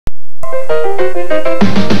Good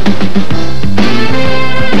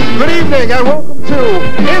evening and welcome to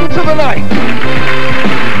Into the Night.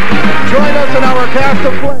 Join us in our cast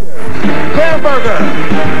of players. Claire Berger,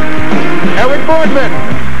 Eric Boardman,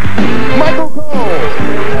 Michael Cole,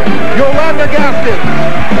 Yolanda Gaskins,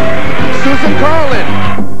 Susan Karlin,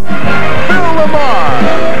 Phill LaMarr,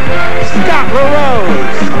 Scott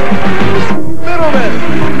LaRose, Mittleman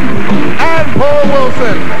and Paul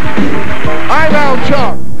Willson. I'm Al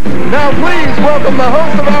Chuck. Now please welcome the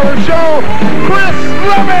host of our show, Chris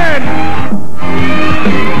Lemmon!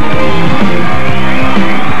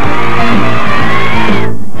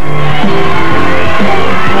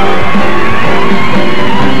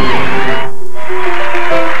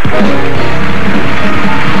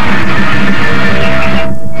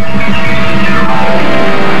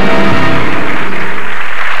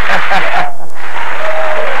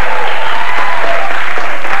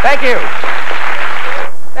 Thank you.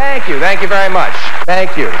 Thank you very much.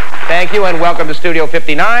 Thank you, and welcome to Studio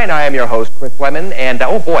 59. I am your host, Chris Lemmon, and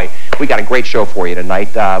oh boy, we got a great show for you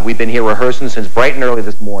tonight. We've been here rehearsing since bright and early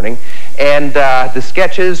this morning, and the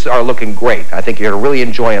sketches are looking great. I think you're going to really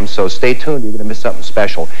enjoy them, so stay tuned. You're going to miss something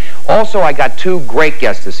special. Also, I got two great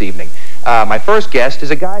guests this evening. My first guest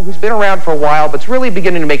is a guy who's been around for a while, but's really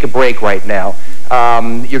beginning to make a break right now.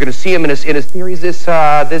 You're going to see him in a series this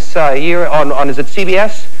year on is it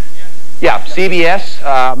CBS? Yeah, CBS.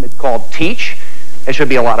 It's called TEECH. It should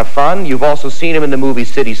be a lot of fun. You've also seen him in the movie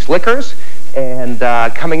City Slickers. And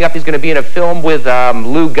coming up, he's going to be in a film with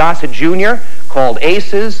Lou Gossett Jr. called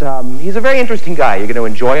Aces. He's a very interesting guy. You're going to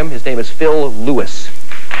enjoy him. His name is Phill Lewis.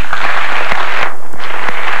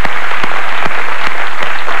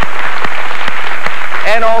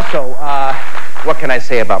 And also, what can I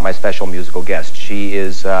say about my special musical guest?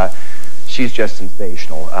 She's just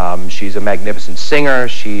sensational. She's a magnificent singer.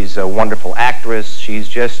 She's a wonderful actress. She's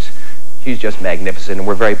just magnificent, and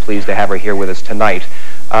we're very pleased to have her here with us tonight.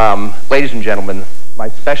 Ladies and gentlemen, my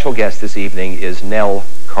special guest this evening is Nell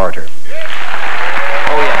Carter.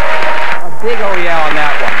 Oh yeah, a big oh yeah on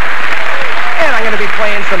that one. And I'm going to be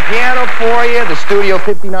playing some piano for you. The Studio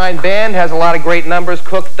 59 band has a lot of great numbers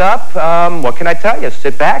cooked up. What can I tell you?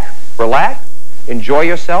 Sit back, relax. Enjoy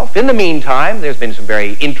yourself. In the meantime, there's been some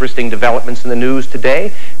very interesting developments in the news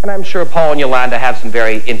today, and I'm sure Paul and Yolanda have some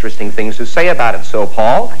very interesting things to say about it. So,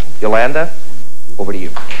 Paul, Yolanda, over to you.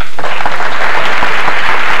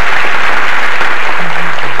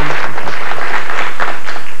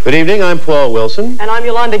 Good evening, I'm Paul Willson. And I'm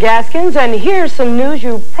Yolanda Gaskins, and here's some news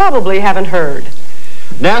you probably haven't heard.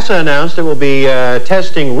 NASA announced it will be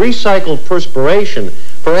testing recycled perspiration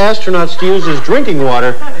for astronauts to use as drinking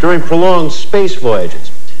water during prolonged space voyages.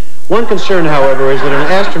 One concern, however, is that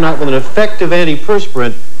an astronaut with an effective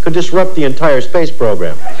antiperspirant could disrupt the entire space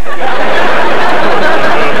program.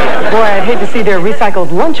 Boy, I'd hate to see their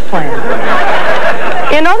recycled lunch plan.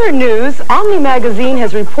 In other news, Omni magazine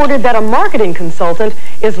has reported that a marketing consultant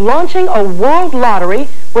is launching a world lottery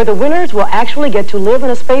where the winners will actually get to live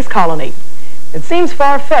in a space colony. It seems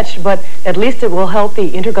far-fetched, but at least it will help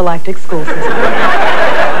the intergalactic school system.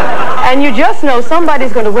 And you just know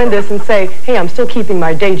somebody's going to win this and say, hey, I'm still keeping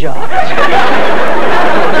my day job.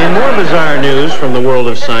 In more bizarre news from the world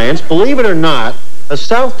of science, believe it or not, a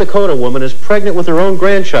South Dakota woman is pregnant with her own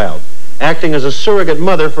grandchild, acting as a surrogate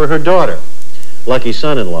mother for her daughter. Lucky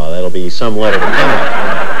son-in-law, that'll be some letter to come.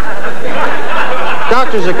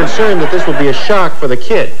 Doctors are concerned that this will be a shock for the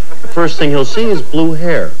kid. The first thing he'll see is blue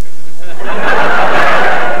hair.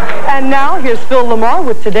 And now, here's Phill LaMarr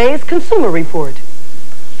with today's Consumer Report.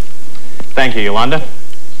 Thank you, Yolanda.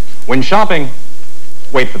 When shopping,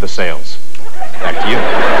 wait for the sales. Back to you.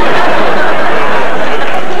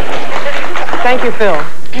 Thank you, Phill.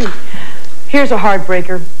 Here's a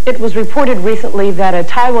heartbreaker. It was reported recently that a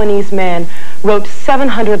Taiwanese man wrote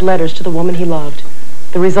 700 letters to the woman he loved.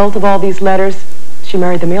 The result of all these letters, she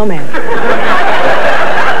married the mailman.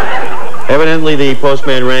 Evidently, the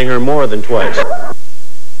postman rang her more than twice.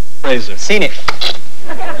 Razor. Seen it.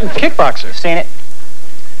 Kickboxer. Seen it.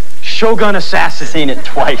 Shogun Assassin. Seen it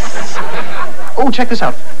twice. Oh, check this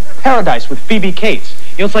out. Paradise with Phoebe Cates.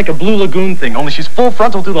 You know, it's like a Blue Lagoon thing, only she's full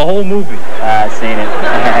frontal through the whole movie. Seen it.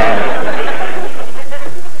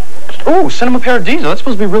 Oh, Cinema Paradiso. That's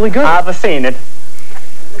supposed to be really good. I've seen it.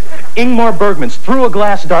 Ingmar Bergman's Through a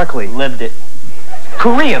Glass Darkly. Lived it.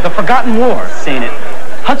 Korea, The Forgotten War. Seen it.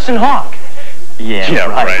 Hudson Hawk. Yeah,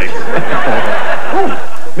 right. Ooh,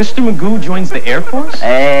 Mr. Magoo joins the Air Force?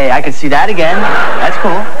 Hey, I can see that again. That's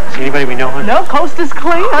cool. Is anybody we know, huh? No, coast is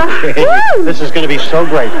clear. This is going to be so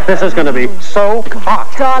great. This is going to be so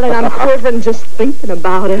hot. Darling, I'm quivering just thinking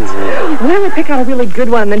about it. Why don't we pick out a really good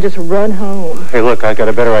one and then just run home? Hey, look, I got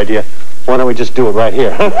a better idea. Why don't we just do it right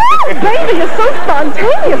here? Woo, baby, you're so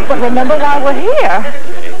spontaneous. But remember why we're here.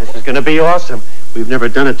 Hey, this is going to be awesome. We've never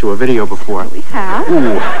done it to a video before. We have.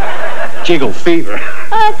 Ooh, jiggle fever.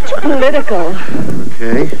 It's too political.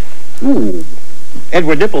 Okay. Ooh,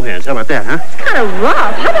 Edward Nipplehands. How about that, huh? It's kind of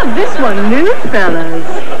rough. How about this one, nude fellas?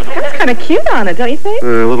 That's kind of cute on it, don't you think? A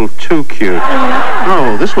little too cute.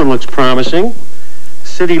 Oh, this one looks promising.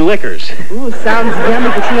 City Liquors. Ooh, sounds yummy,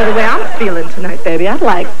 but you know the way I'm feeling tonight, baby. I'd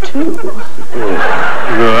like two.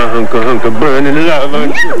 Hunka, burning love,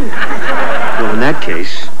 aren't you? Well, in that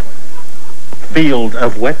case, Field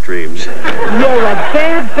of Wet Dreams. You're a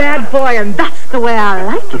bad, bad boy, and that's the way I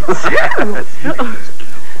like it, too.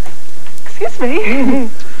 Excuse me.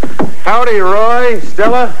 Howdy, Roy,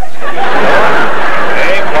 Stella.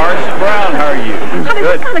 Hey, Parson Brown, how are you? Honey,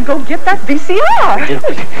 we gotta go get that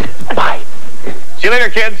VCR. Bye. See you later,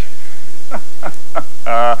 kids.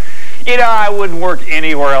 You know, I wouldn't work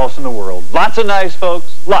anywhere else in the world. Lots of nice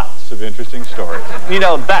folks, lots of interesting stories. You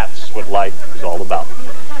know, that's what life is all about.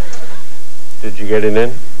 Did you get it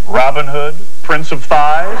in? Robin Hood, Prince of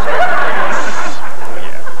Thighs.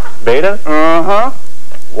 Yeah. Beta? Uh-huh.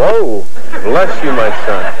 Whoa. Bless you, my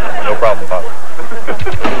son. No problem, Pop.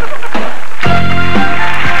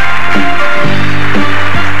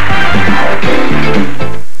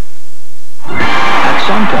 At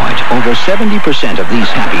some point, over 70% of these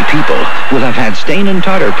happy people will have had stain and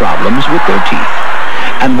tartar problems with their teeth.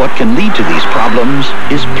 And what can lead to these problems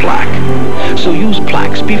is plaque. So use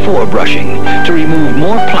Plaques before brushing to remove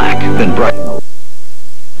more plaque than brushing.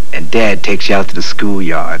 And Dad takes you out to the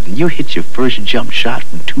schoolyard, and you hit your first jump shot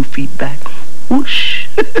from 2 feet back. Whoosh!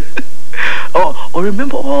 or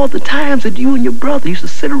remember all the times that you and your brother used to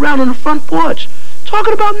sit around on the front porch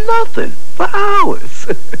talking about nothing for hours.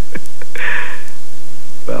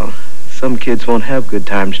 Well, some kids won't have good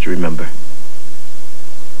times to remember.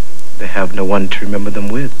 They have no one to remember them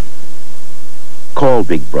with. Call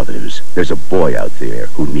Big Brothers. There's a boy out there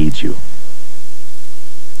who needs you.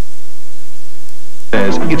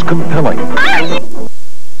 It's compelling.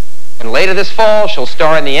 And later this fall, she'll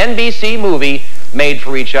star in the NBC movie Made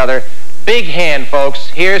for Each Other. Big hand, folks.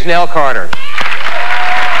 Here's Nell Carter.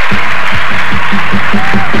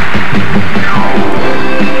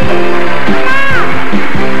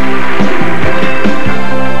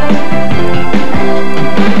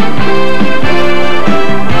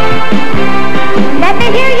 Let me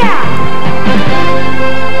hear ya.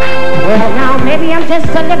 Well, now maybe I'm just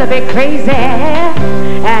a little bit crazy,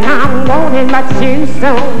 and I'm wanting much too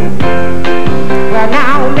soon. Well,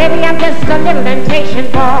 now maybe I'm just a little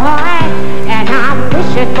impatient boy, and I'm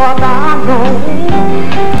wishing for the moon.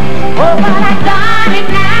 Oh, but I got it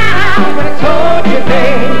now when I told you,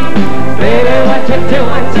 baby, what you're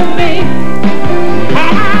doing to me.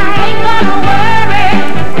 And I ain't gonna worry,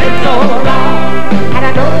 it's so long, and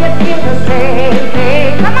I know you feel the same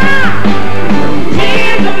thing. Come on!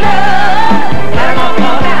 Tears of love, let them all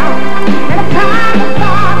fall down, and the time is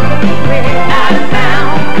gone, without a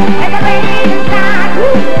sound, and the rain inside,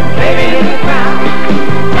 baby in the ground,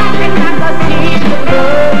 talking about the tears of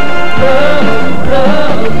love, love,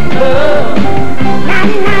 love, love. Na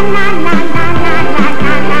na na na na na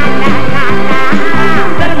na na na na na.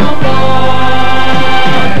 Let them all fall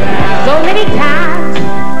down. So many times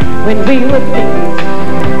when we were thinking,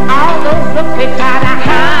 all those looks we tried to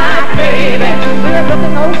hide, baby. We were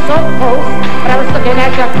looking oh so close, but I was looking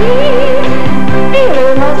at your feet,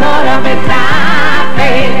 feeling no sort of inside,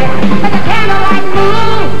 baby. But the candlelight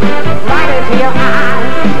moved right into your eyes.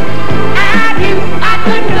 I knew I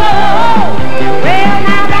couldn't go. Well,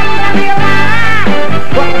 now that's when I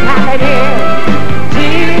realized what's happening.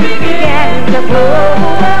 Tears began to flow.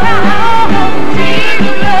 Tears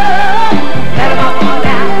of love, let them all fall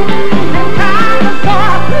down. And time was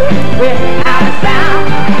soft without a sound.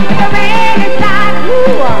 The rain inside,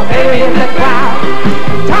 baby in the crowd,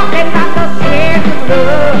 talking about the tears of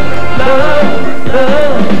love, love,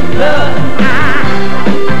 love, love. I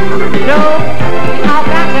know we all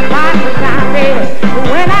got to cry sometimes, baby. But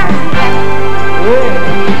when I see that,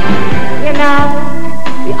 you know,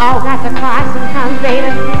 we all got to cry sometimes,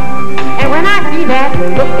 baby. And when I see that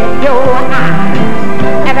look in your eyes,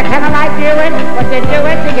 and the candlelight doing what they do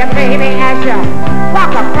it to you, baby, as you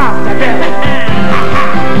walk across the building.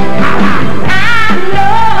 I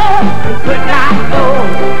know we could not go.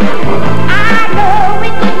 I know we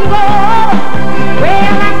couldn't go.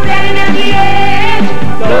 Well, I'm standing at the edge,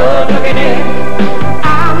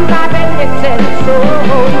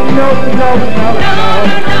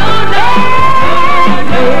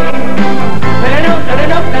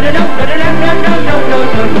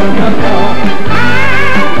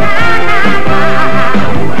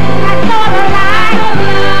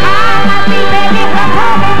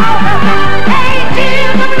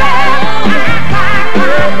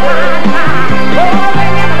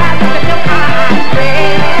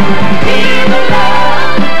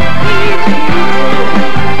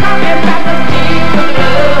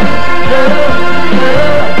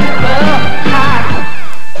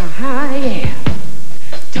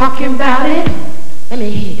 Talking about it, let me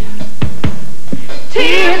hear.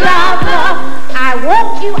 Tears of love, I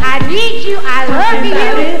want you, I need you, I love you.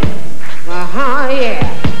 Yeah.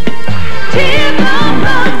 Tears of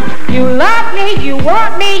love, you love me, you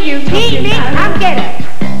want me, you need me, I'm getting.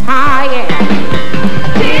 Yeah.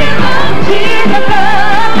 Tears of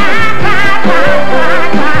love, cry.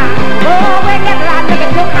 Oh, whenever I look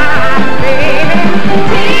at your eyes, baby.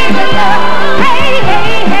 Tears of love, hey.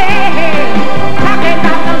 Talking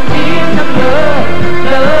about those tears of love.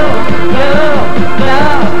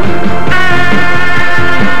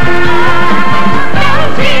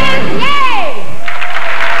 Those tears, yay!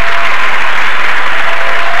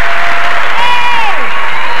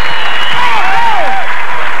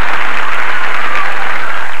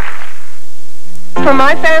 For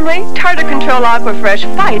my family, Tartar Control Aquafresh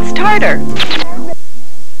fights tartar.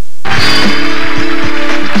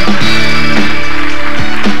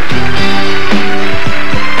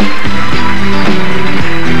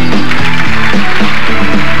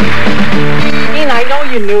 I know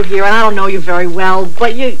you're new here, and I don't know you very well,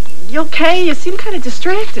 but you okay? You seem kind of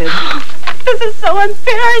distracted. This is so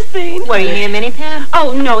embarrassing. What, do you need a mini pad?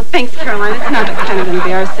 Oh, no, thanks, Caroline. It's not kind of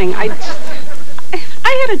embarrassing. I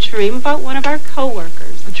had a dream about one of our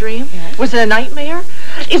co-workers. A dream? Yes. Was it a nightmare?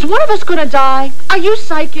 Is one of us going to die? Are you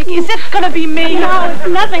psychic? Is it going to be me? No, it's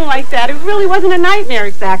nothing like that. It really wasn't a nightmare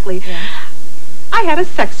exactly. Yeah. I had a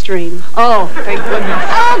sex dream. Oh, thank goodness.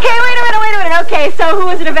 Okay, wait a minute. Okay, so who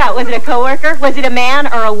was it about? Was it a coworker? Was it a man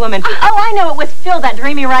or a woman? Oh, I know. It was Phill, that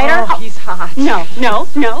dreamy writer. Oh, he's hot. No.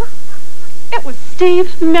 It was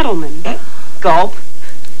Steve Mittleman. Gulp.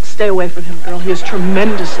 Stay away from him, girl. He is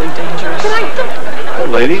tremendously dangerous. Hey,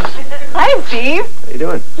 ladies. Hi, Steve. How you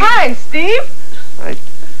doing? Hi, Steve. Hi.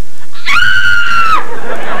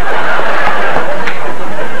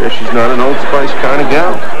 Guess she's not an Old Spice kind of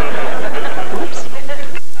gal.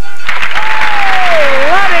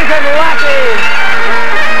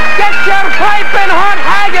 Get your piping hot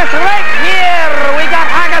haggis right here. We got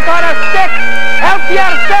haggis on a stick. Help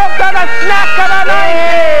yourself to the snack of the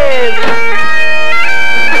night.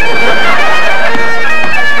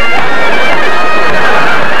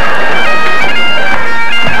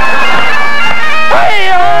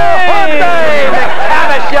 Hey,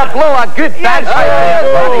 McTavish, you blew a good bad pipe.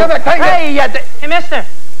 Hey, Hey, mister.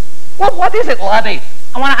 What is it, laddie?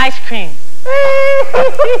 I want an ice cream.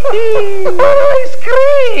 Ice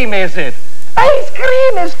cream, is it? Ice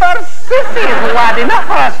cream is for sissies, laddie, not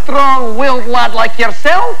for a strong-willed lad like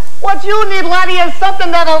yourself. What you need, laddie, is something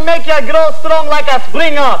that'll make you grow strong like a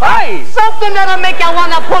spring up. Hey! Something that'll make you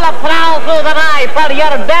want to pull a prowl through the eye for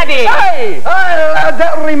your daddy. Hey!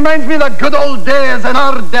 That reminds me of the good old days and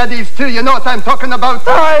our daddies, too. You know what I'm talking about?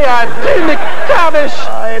 Aye, McTavish.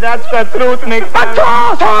 Aye, that's the truth, McTavish. A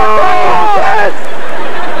toast! Yes!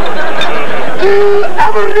 To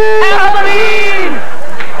Aberdeen!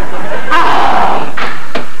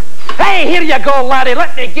 Hey, here you go, laddie.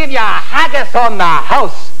 Let me give you a haggis on the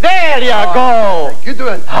house. There you go. You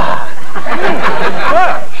doing?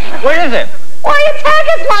 Where is it? Why, it's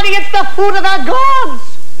haggis, laddie. It's the food of the gods.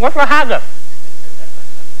 What's for haggis?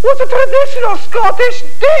 What's a traditional Scottish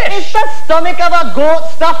dish? It's the stomach of a goat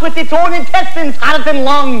stuffed with its own intestines, heart and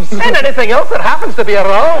lungs. And anything else that happens to be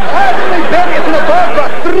around. We bury it in the dog for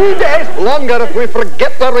 3 days longer if we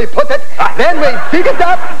forget where we put it. Then we dig it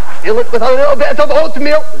up, fill it with a little bit of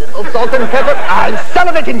oatmeal, little salt and pepper, and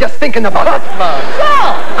salivating just thinking about it. So,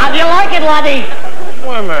 how do you like it, laddie?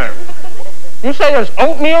 Wait a minute. You say there's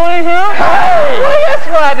oatmeal in here? Hey! Well, yes,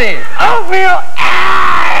 laddie. Oatmeal.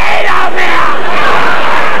 I hate oatmeal.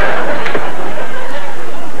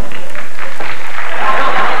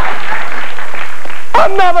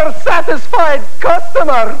 Another satisfied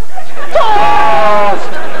customer. Toast!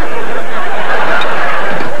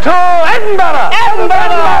 To Edinburgh!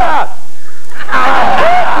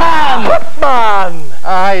 Footman!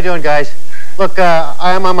 How you doing, guys? Look,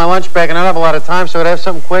 I am on my lunch break, and I don't have a lot of time, so I'd have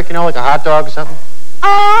something quick, you know, like a hot dog or something. A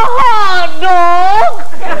hot dog?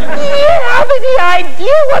 You have any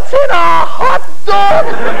idea what's in a hot dog?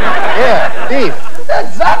 Yeah, beef.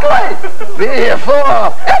 Exactly. Wait!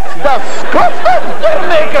 Before! It's disgusting! You're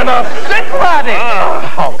making us sick, laddie!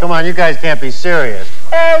 Oh, come on, you guys can't be serious.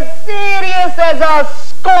 As serious as a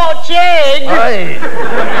Scotch egg. Hey!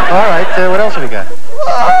 All right, what else have we got?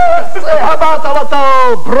 Say, how about a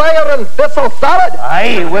little briar and thistle salad?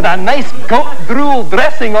 Aye, with a nice goat drool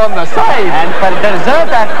dressing on the side. And for dessert,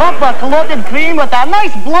 a cup of clotted cream with a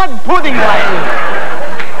nice blood pudding line.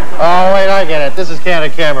 Oh, wait, I get it. This is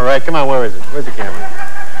candid camera, right? Come on, where is it? Where's the camera?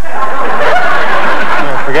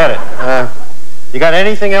 No, forget it. You got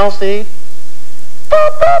anything else to eat?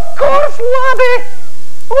 Of course, laddie.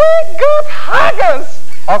 We got haggis.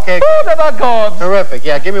 Okay. Food of the gods. Terrific.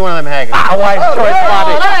 Yeah, give me one of them haggis. Wise choice,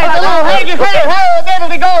 laddie. All right, a little haggis. How there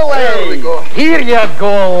we go, There we go. Here you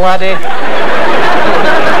go, laddie.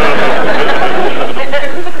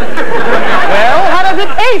 Well, how does it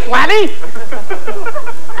taste, laddie?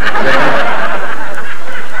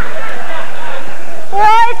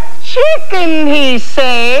 Like chicken, he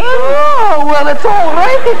says. Oh, well, it's all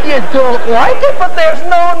right if you don't like it, but there's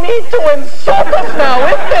no need to insult us now,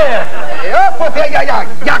 is there? Yeah, but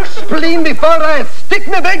yak spleen before I stick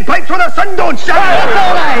me big pipe where the sun don't shine. It's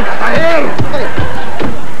all right.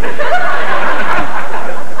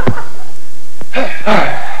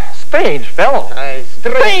 Strange fellow.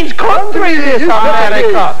 Strange country, this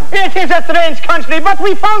America. It is a strange country, but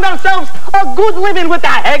we found ourselves a good living with the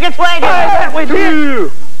haggis wagon. That we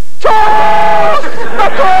did. Toast! The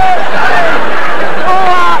toast!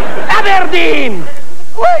 Oh, Aberdeen!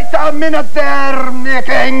 Wait a minute there, Mick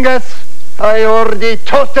Angus. I already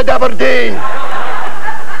toasted Aberdeen.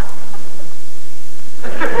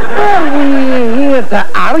 Are we here to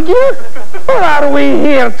argue? Or are we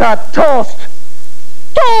here to toast?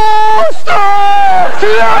 Toast! To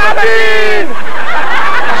Aberdeen!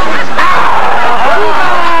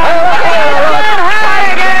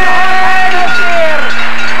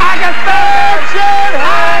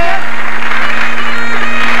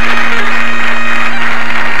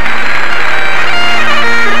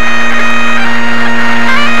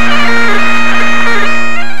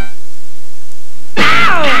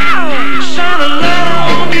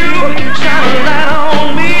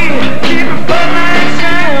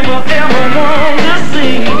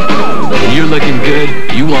 Looking good,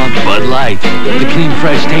 you want Bud Light. The clean,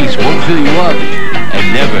 fresh taste won't fill you up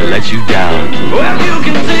and never let you down. Well, you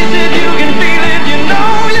can taste it, you can feel it, you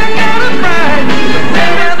know you got it right.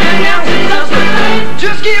 Everything else is just a night.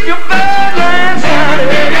 Just keep your Bud Light side.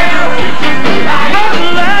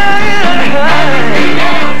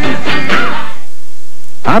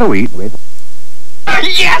 How to eat with...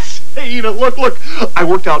 Yes! Hey, look. I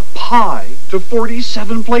worked out pi to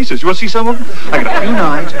 47 places. You want to see some of them? I got a few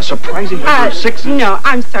nines, a surprising number of sixes. No,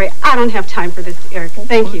 I'm sorry. I don't have time for this, Eric.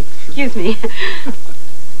 Thank you. Excuse me.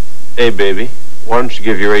 Hey, baby, why don't you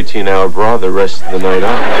give your 18-hour bra the rest of the night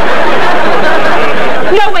off?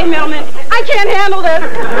 No way, Mittleman. I can't handle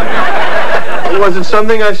this. Was it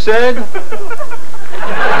something I said?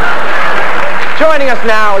 Joining us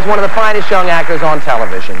now is one of the finest young actors on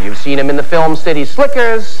television. You've seen him in the film City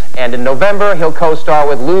Slickers, and in November he'll co-star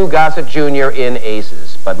with Lou Gossett Jr. in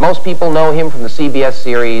Aces. But most people know him from the CBS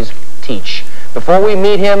series TEECH. Before we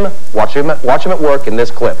meet him, watch him at work in this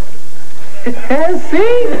clip.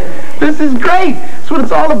 See? This is great. That's what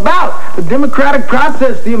it's all about. The democratic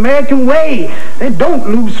process, the American way. They don't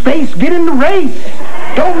lose face. Get in the race.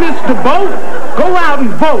 Don't miss the boat. Go out and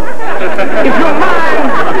vote. If your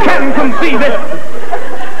mind can conceive it,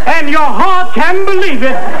 and your heart can believe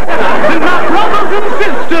it, then my brothers and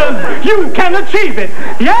sisters, you can achieve it.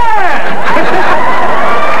 Yeah!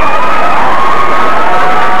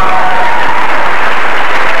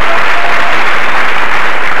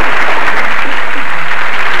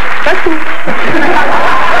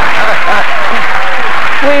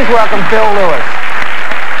 Please welcome Phill Lewis.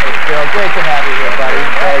 Hey, Phill, great to have you here, buddy.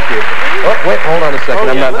 Thank you. Oh, wait, hold on a second.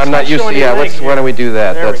 I'm not used to. Yeah, why don't we do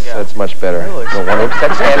that? That's much better. Don't want to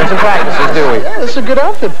upset standards and practices, do we? Yeah, this is a good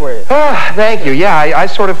outfit for you. Thank you. Yeah, I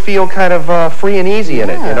sort of feel kind of free and easy in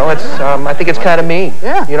it. You know, it's I think it's kind of me.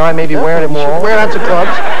 Yeah. You know, I may be wearing it more. Wear it out to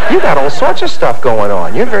clubs. You got all sorts of stuff going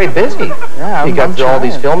on. You're very busy. Yeah, you got all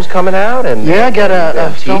these films coming out, and yeah, I got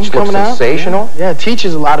a film coming out. Sensational. Yeah, TEECH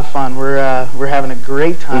is a lot of fun. We're having a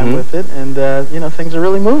great time with it, and you know, things are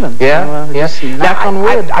really moving. Yeah, so, yeah. Knock on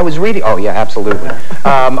wood. I was reading. Oh yeah, Yeah, absolutely.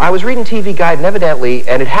 I was reading TV Guide, and evidently,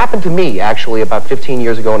 and it happened to me, actually, about 15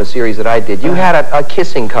 years ago in a series that I did. You had a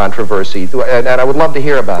kissing controversy, and I would love to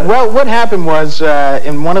hear about it. Well, what happened was,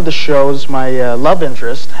 in one of the shows, my love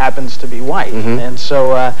interest happens to be white. And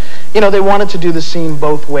so, you know, they wanted to do the scene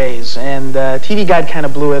both ways, and TV Guide kind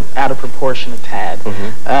of blew it out of proportion a tad.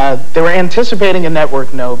 They were anticipating a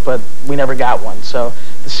network note, but we never got one. So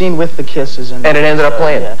the scene with the kiss is in. And it ended up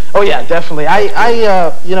playing. Yeah. Oh yeah, definitely.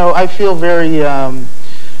 You know, I feel very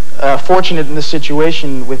fortunate in this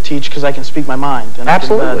situation with TEECH because I can speak my mind and I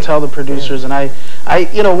can tell the producers. And I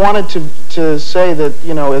you know, wanted to say that,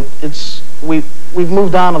 you know, we've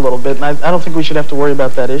moved on a little bit, and I don't think we should have to worry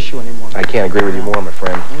about that issue anymore. I can't agree with you more, my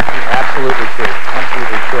friend. Absolutely true.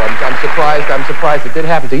 Absolutely true. I'm surprised it did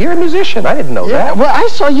happen to you. You're a musician. I didn't know that. Well, I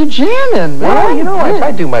saw you jamming, man. Well, you know,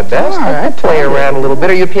 I do my best. I play around a little bit.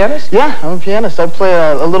 Are you a pianist? Yeah, I'm a pianist. I play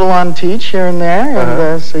a little on TEECH here and there,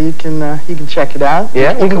 and so you can check it out.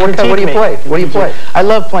 Yeah. What do you play? What do you play? I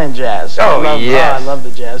love playing jazz. Oh, yes. I love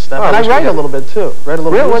the jazz stuff. And I write a little bit too. Write a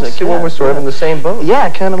little music. Well, we're sort of in the same boat. Yeah,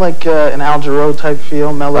 kind of like an Al Jarreau type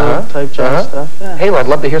feel, mellow type jazz stuff. Yeah. Hey, I'd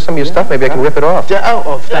love to hear some of your stuff. Maybe I can rip it off.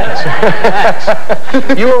 Oh, thanks.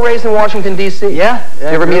 You were raised in Washington, D.C.? Yeah. Did you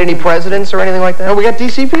ever meet any presidents or anything like that? Oh, we got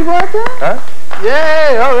D.C. people out there? Huh?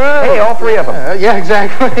 Yay, all right. Hey, all three of them. Yeah,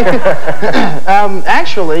 exactly.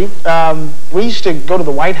 Actually, we used to go to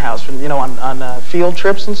the White House, you know, on field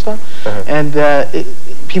trips and stuff, and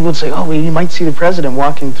people would say, oh, well, you might see the president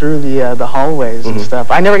walking through the hallways and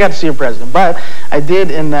stuff. I never got to see a president, but I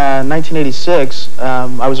did in 1986.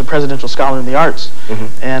 I was a presidential scholar in the arts,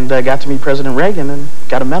 and got to meet President Reagan and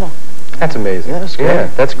got a medal. That's amazing. Yeah, that's great. Yeah,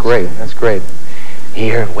 that's great. That's great.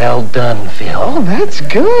 Here, well done, Phill. Oh, that's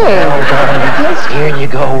good. Well done. Here you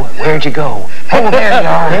go. Where'd you go? Oh, there you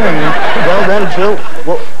are. Well done,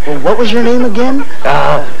 Phill. What was your name again?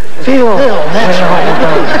 Phill. That's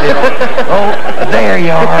right. Oh, there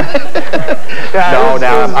you are.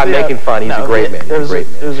 I'm making fun. He's a great man. It was a great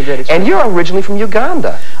experience. And you're originally from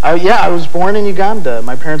Uganda. Yeah, I was born in Uganda.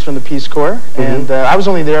 My parents were in the Peace Corps, and I was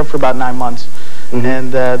only there for about 9 months.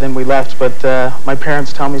 And then we left, but my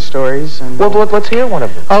parents tell me stories. And well, let's hear one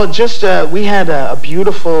of them. Oh, just we had a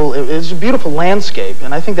beautiful. It was a beautiful landscape,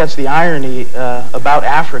 and I think that's the irony about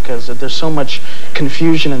Africa is that there's so much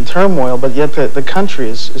confusion and turmoil, but yet the country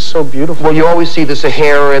is so beautiful. Well, you always see the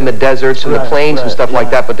Sahara and the deserts and the plains and stuff like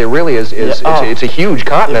that, but there really is it's a huge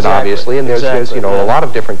continent, obviously, and there's you know a lot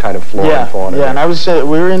of different kind of flora and fauna. Yeah, and I was we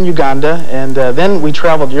were in Uganda, and then we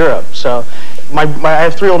traveled Europe. So I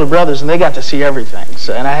have 3 older brothers, and they got to see everything.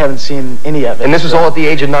 So, and I haven't seen any of it. And this was all at the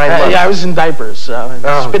age of 9 months? Yeah, I was in diapers,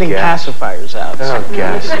 spitting pacifiers out. Oh,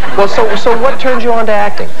 gosh. Well, so what turned you on to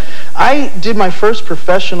acting? I did my first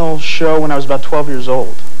professional show when I was about 12 years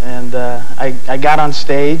old. And I got on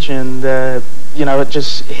stage, and, you know, it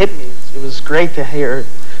just hit me. It was great to hear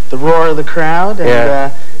the roar of the crowd,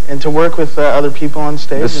 and to work with other people on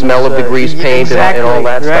stage. The smell of the grease paint and all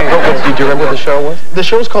that stuff. Did you remember what the show was? The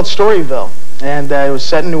show was called Storyville. And it was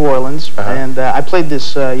set in New Orleans, and I played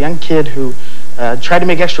this young kid who tried to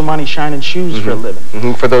make extra money shining shoes for a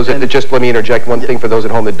living. For those that just let me interject one thing for those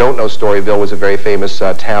at home that don't know, Storyville was a very famous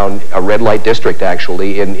town, a red light district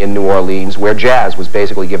actually in New Orleans, where jazz was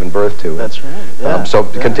basically given birth to. That's right. Yeah, so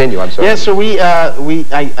continue. I'm sorry. Yeah. So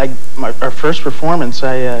our first performance,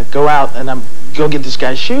 I go out and I'm go get this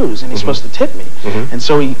guy's shoes, and he's supposed to tip me. And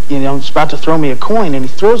so he, you know, he's about to throw me a coin, and he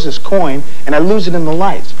throws this coin, and I lose it in the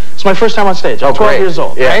lights. It's my first time on stage. I'm 12 years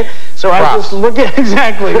old, right? So I just look at,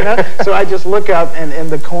 exactly, you know? So I just look up, and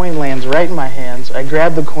the coin lands right in my hands. I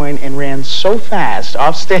grabbed the coin and ran so fast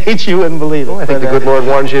off stage, you wouldn't believe it. I think the good Lord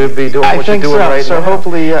warned you to be doing what you're doing right now. So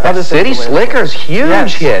hopefully other City Slickers,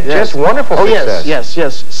 huge hit. Just wonderful success.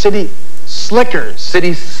 Yes. City Slickers.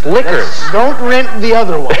 City Slickers. Don't rent the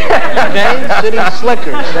other one, okay? City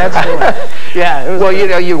Slickers, that's the one. Yeah. It was well, you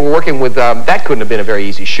know, you were working with, that couldn't have been a very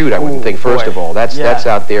easy shoot, I wouldn't think, first of all. That's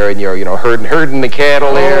out there, and you're, you know, herding the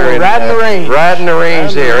cattle there. And, riding the range. Riding the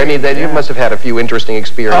range there. I mean, you must have had a few interesting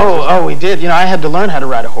experiences. Oh, we did. You know, I had to learn how to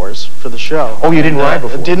ride a horse for the show. Oh, you didn't ride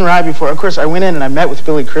before? Didn't ride before. Of course, I went in and I met with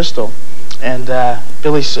Billy Crystal. And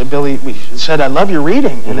Billy said, I love your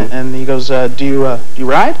reading. And he goes, do you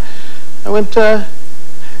ride? I went,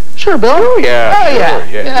 sure, Bill. Oh, yeah.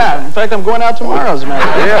 Oh, yeah. In fact, I'm going out tomorrow, as a matter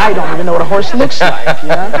of fact. I don't even know what a horse looks like, you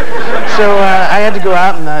know? So I had to go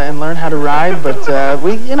out and learn how to ride, but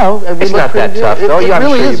we, you know, it's not that tough, though. It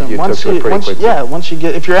really isn't. You took to it pretty quickly. Yeah, once you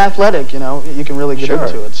get, if you're athletic, you know, you can really get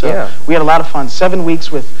into it. So we had a lot of fun. 7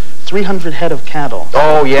 weeks with 300 head of cattle.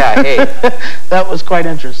 Oh, yeah, hey. That was quite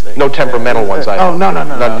interesting. No temperamental ones, I know. Oh, no. None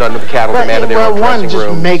of the cattle demand in their own dressing just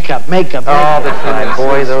rooms. makeup. All the time.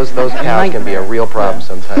 Boy, those cows can be a real problem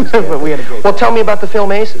sometimes. But we had a great Well, tell me about the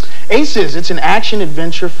film Aces. Aces, it's an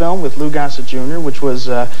action-adventure film with Lou Gossett Jr., which was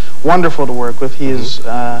wonderful to work with. He is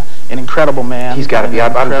an incredible man. He's got to be.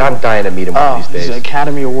 I'm dying to meet him one of these days. He's an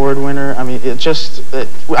Academy Award winner. I mean,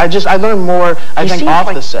 I learned more, I think,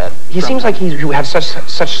 off the set. He seems like he has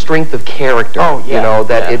such strength of character, you know,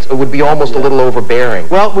 that it would be almost a little overbearing.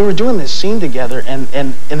 Well, we were doing this scene together, and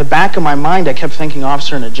in the back of my mind, I kept thinking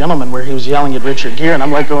Officer and a Gentleman, where he was yelling at Richard Gere, and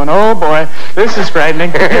I'm like going, oh boy, this is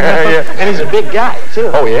frightening. And he's a big guy,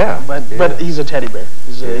 too. Oh, yeah. But he's a teddy bear.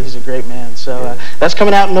 He's a great man. So that's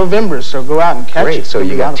coming out in November, so go out and catch it. Great. So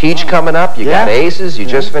you got TEECH coming up, you got Aces, you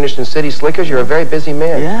just finished in City Slickers, you're a very busy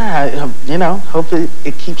man. Yeah, you know, hopefully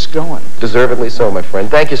it keeps going. Deservedly so, my friend.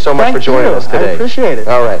 Thank you so much for joining us today. I appreciate it.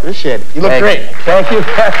 All right. Appreciate it. You look great. Thank you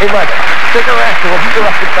very much. Stick around. We'll be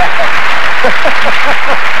right back.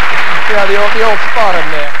 Yeah, the old spot in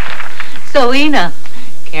there. So, Ina,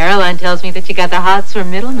 Caroline tells me that you got the hots for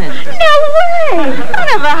Mittleman. No way! I don't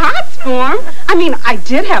have the hots for him. I mean, I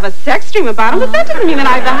did have a sex dream about him, but that doesn't mean that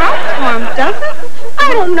I have the hots for him, does it?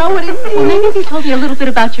 I don't know what it means. Well, maybe if you told me a little bit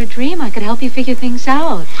about your dream, I could help you figure things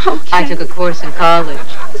out. Okay. I took a course in college.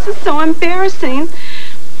 This is so embarrassing.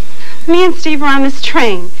 Me and Steve were on this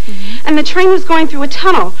train, and the train was going through a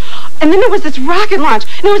tunnel, and then there was this rocket launch,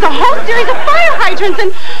 and there was a whole series of fire hydrants,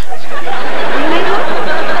 and...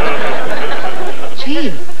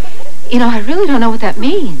 Gee, you know, I really don't know what that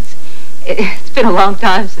means. It's been a long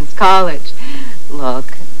time since college.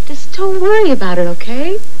 Look, just don't worry about it,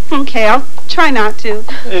 okay? Okay, I'll try not to.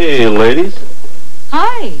 Hey, ladies.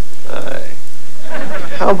 Hi. Hi.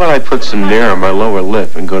 How about I put some Nair on my lower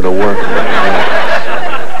lip and go to work? He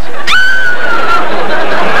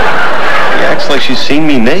acts like she's seen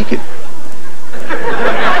me naked.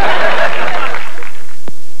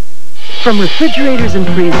 From refrigerators and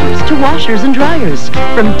freezers to washers and dryers,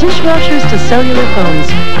 from dishwashers to cellular phones,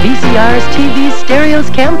 VCRs, TVs, stereos,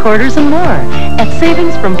 camcorders, and more. At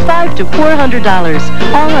savings from $500 to $400,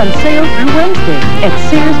 all on sale through Wednesday at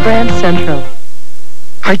Sears Brand Central.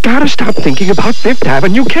 I gotta stop thinking about Fifth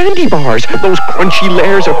Avenue candy bars. Those crunchy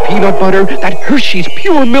layers of peanut butter, that Hershey's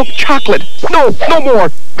pure milk chocolate. No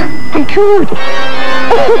more. I'm cured.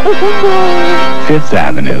 Fifth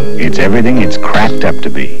Avenue. It's everything it's cracked up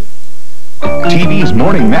to be. TV's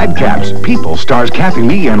Morning Madcaps. People stars Kathy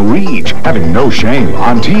Lee and Reach, having no shame.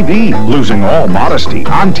 On TV, losing all modesty.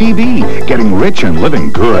 On TV, getting rich and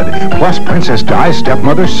living good. Plus Princess Di's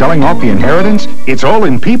stepmother selling off the inheritance. It's all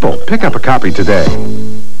in People. Pick up a copy today.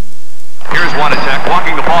 Here's one attack,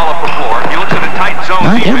 walking the ball up the floor. He looks at a tight zone.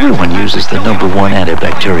 Not everyone uses the #1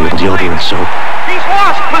 antibacterial deodorant soap. He's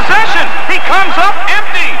lost possession. He comes up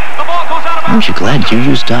empty. The ball goes out of bounds. Aren't you glad you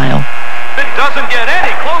use Dial? It doesn't get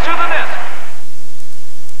any closer than this.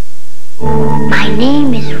 My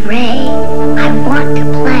name is Ray. I want to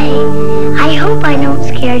play. I hope I don't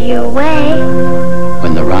scare you away.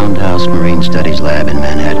 When the Roundhouse Marine Studies Lab in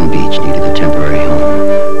Manhattan Beach needed a temporary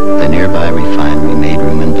home, the nearby refinery made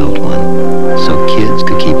room and built one, so kids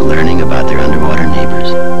could keep learning about their underwater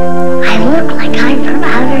neighbors. I look like I'm from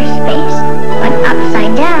outer space, but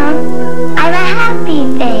upside down, I'm a happy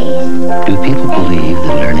face. Do people believe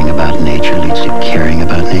that learning about nature leads to caring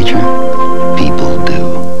about nature? People do.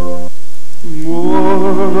 More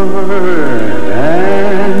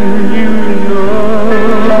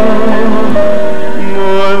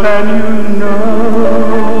than you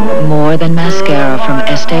know. More than mascara from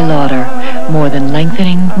Estee Lauder. More than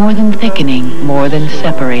lengthening, more than thickening, more than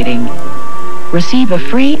separating. Receive a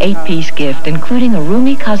free 8-piece gift, including a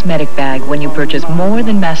roomy cosmetic bag when you purchase more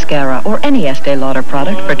than mascara or any Estee Lauder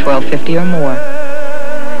product for $12.50 or more.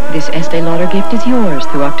 This Estee Lauder gift is yours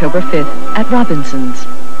through October 5th at Robinson's.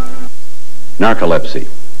 Narcolepsy.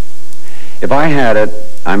 If I had it,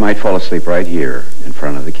 I might fall asleep right here in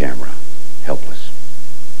front of the camera, helpless.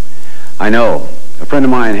 I know a friend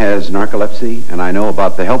of mine has narcolepsy, and I know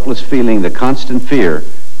about the helpless feeling, the constant fear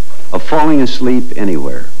of falling asleep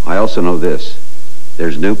anywhere. I also know this: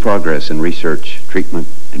 there's new progress in research, treatment,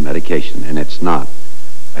 and medication, and it's not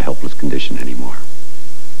a helpless condition anymore.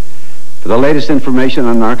 For the latest information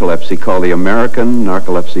on narcolepsy, call the American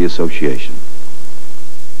Narcolepsy Association.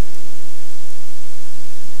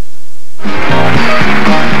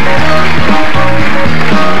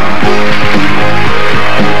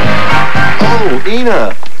 Oh,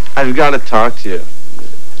 Ina, I've got to talk to you.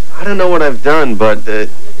 I don't know what I've done, but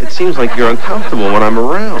it seems like you're uncomfortable when I'm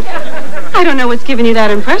around. I don't know what's giving you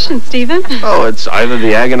that impression, Stephen. Oh, it's either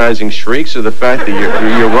the agonizing shrieks or the fact that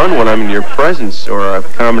you run when I'm in your presence, or a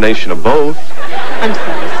combination of both. I'm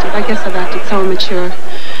sorry, Steve. I guess I've acted so immature.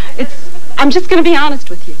 I'm just going to be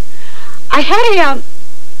honest with you. I had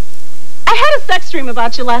a sex dream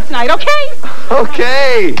about you last night, okay?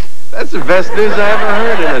 Okay. That's the best news I ever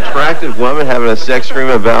heard. An attractive woman having a sex dream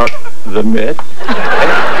about the Mitt.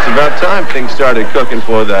 It's about time things started cooking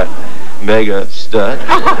for that mega stud.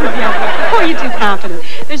 Oh, yeah. Oh, you're too confident.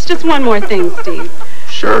 There's just one more thing, Steve.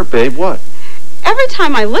 Sure, babe, what? Every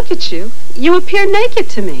time I look at you, you appear naked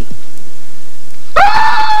to me.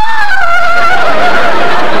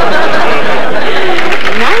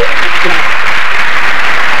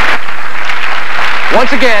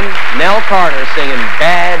 Once again, Nell Carter singing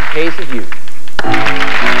Bad Case of You.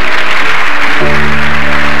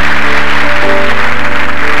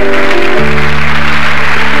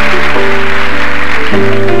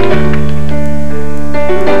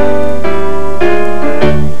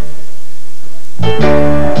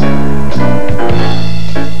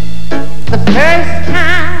 The first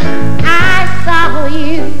time I saw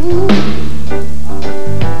you,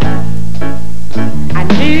 I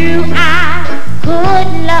knew I could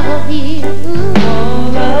love you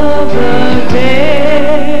all of the days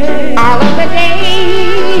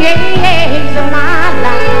of my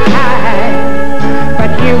life.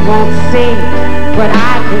 But you won't see what I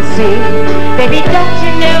can see. Baby, don't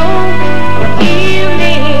you know what you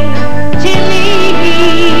mean to me?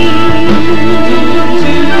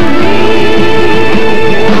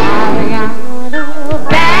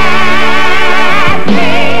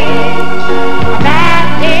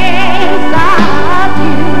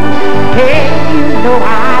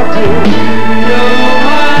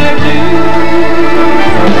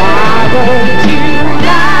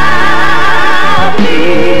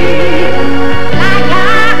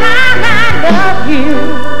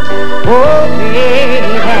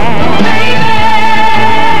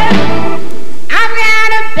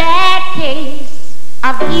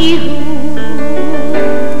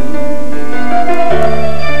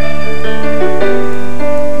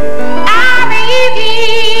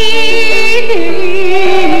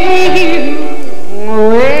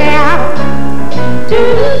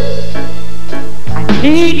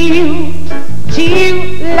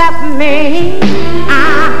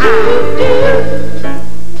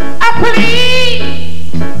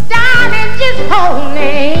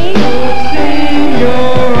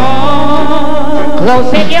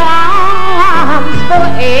 Close in your arms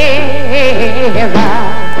forever.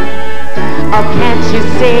 Oh, can't you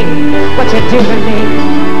see what you're doing to me?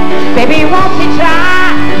 Baby, won't you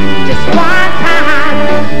try just one time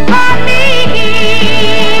for me?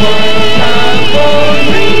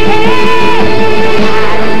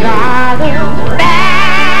 I've got a bad case of you.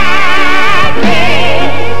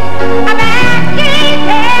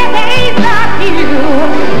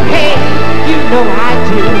 Hey, you know I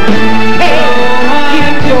do. Hey,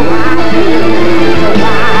 you know I do. So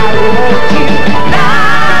why won't you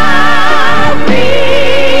love me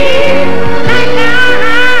like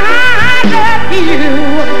I love you?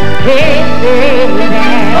 Hey, baby.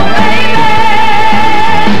 Oh, baby.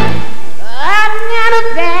 I've got a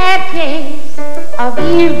bad case of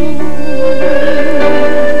you.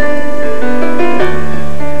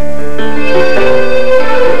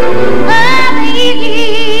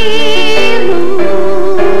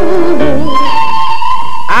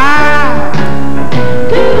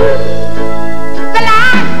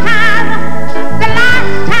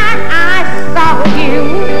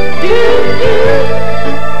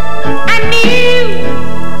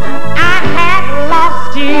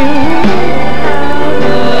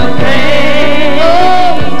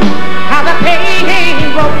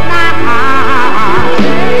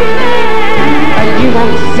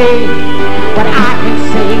 What I can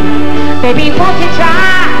see, baby, won't you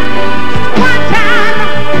try one time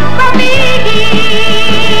for me?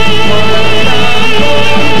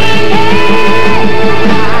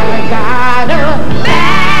 I got a bad case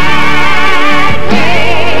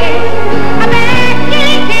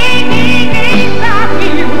of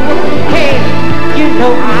you. Hey, you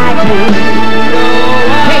know I do.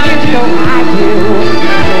 Hey, you know I do.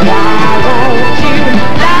 Why won't you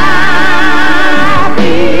love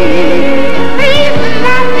me?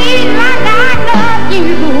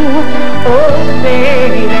 Oh,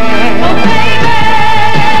 baby. Oh, baby.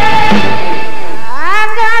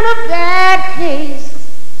 I've got a bad case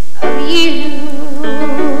of you.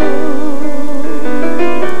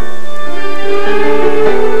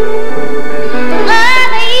 I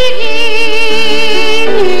need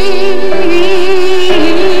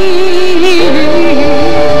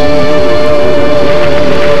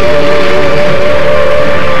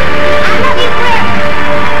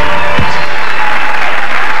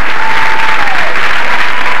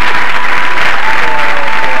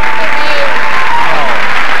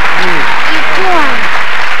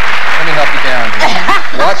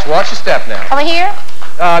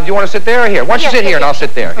Do you want to sit there or here? Why don't you sit here and I'll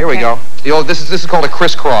sit there. Here we go. This is called a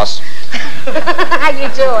crisscross. How you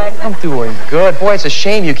doing? I'm doing good. Boy, it's a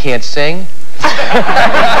shame you can't sing.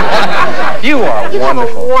 You are You wonderful.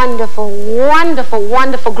 have a wonderful, wonderful,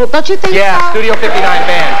 wonderful group. Don't you think so? Yeah, Studio 59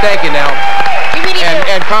 band. Thank you, Nell.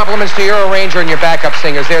 And compliments to your arranger and your backup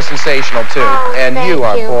singers. They're sensational, too. And you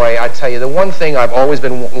are, boy, I tell you, the one thing I've always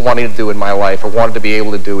been wanting to do in my life, or wanted to be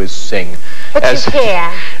able to do, is sing. But you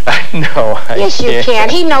can. No, I Yes, you can't. can.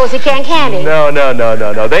 He knows he can he? No.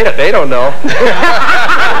 They don't know.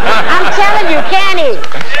 I'm telling you, can he?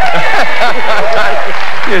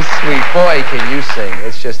 You're sweet. Boy, can you sing.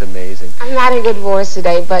 It's just amazing. I'm not in good voice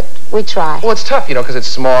today, but we try. Well, it's tough, because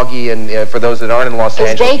it's smoggy, and for those that aren't in Los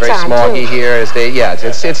Angeles, it's very smoggy here. It's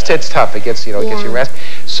tough. It gets, it gets you rest.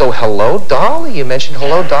 So, hello, Dolly. You mentioned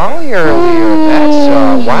hello, Dolly earlier.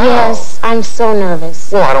 That's wow. Yes, I'm so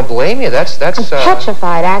nervous. Well, I don't blame you. That's I'm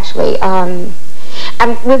petrified, actually.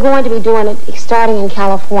 We're going to be doing it starting in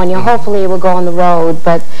California. Hopefully, it will go on the road,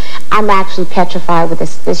 but I'm actually petrified with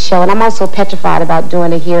this show, and I'm also petrified about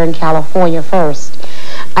doing it here in California first.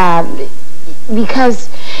 Because,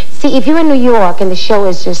 see, if you're in New York and the show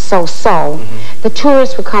is just so-so, the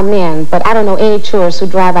tourists will come in, but I don't know any tourists who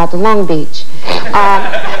drive out to Long Beach.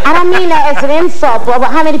 I don't mean that as an insult, but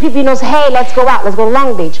how many people you know say, hey, let's go out, let's go to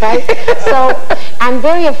Long Beach, right? So I'm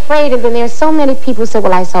very afraid, and then there's so many people who say,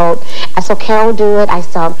 well, I saw Carol do it, I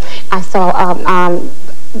saw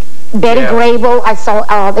Betty Grable, I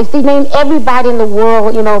saw, they named everybody in the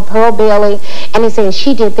world, Pearl Bailey, and they're saying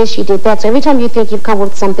she did this, she did that. So every time you think you've come up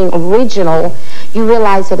with something original, you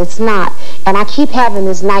realize that it's not. And I keep having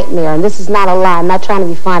this nightmare, and this is not a lie, I'm not trying to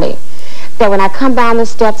be funny, that when I come down the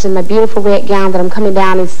steps in my beautiful red gown that I'm coming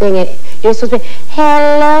down and singing, you're supposed to be,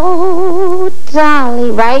 hello,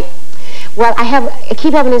 Dolly, right? Well, I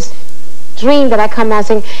keep having this dream that I come down and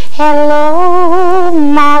sing, hello,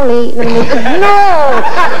 Molly. No.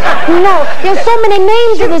 There's so many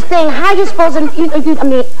names in this thing. How are you supposed to,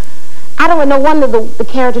 I don't know, no wonder the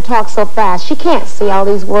character talks so fast. She can't see all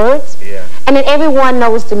these words. Yeah. And then everyone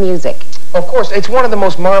knows the music. Of course, it's one of the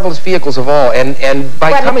most marvelous vehicles of all, and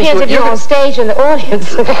by coming to it, you're on stage in the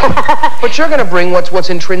audience. But you're going to bring what's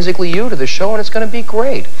intrinsically you to the show, and it's going to be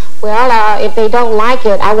great. Well, if they don't like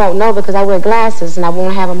it, I won't know because I wear glasses and I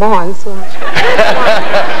won't have them on. So.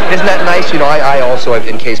 Isn't that nice? I also,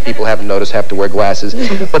 in case people haven't noticed, have to wear glasses.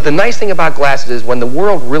 But the nice thing about glasses is when the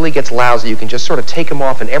world really gets lousy, you can just sort of take them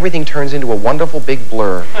off, and everything turns into a wonderful big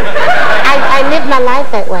blur. I live my life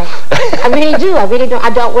that way. I really do. I really don't. I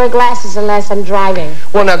don't wear glasses unless I'm driving.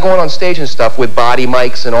 Well, now going on stage and stuff with body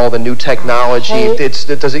mics and all the new technology,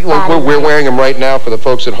 we're wearing them right now for the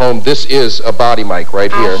folks at home. This is a body mic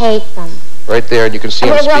right here. I hate them. Right there, and you can see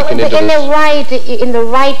them speaking into this. In the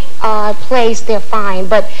right place, they're fine.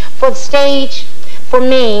 But for the stage, for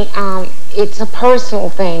me, it's a personal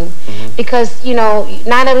thing. Because, 9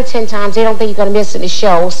 out of 10 times, they don't think you're going to miss in the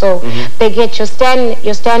show. So they get your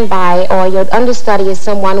standby or your understudy is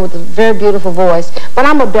someone with a very beautiful voice. But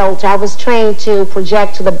I'm a belter. I was trained to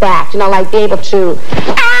project to the back, like be able to,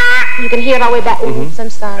 you can hear it all the way back. Oops, I'm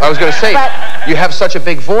sorry. I was going to say, you have such a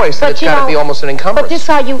big voice that it's got to be almost an encumbrance. But this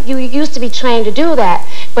how you used to be trained to do that.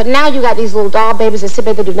 But now you got these little doll babies that sit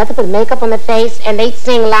there, they do nothing but makeup on their face, and they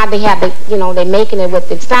sing loud. They're making it with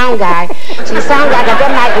the sound guy. So the sound guy got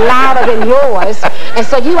that mic louder than yours, and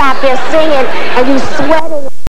so you out there singing and you sweating.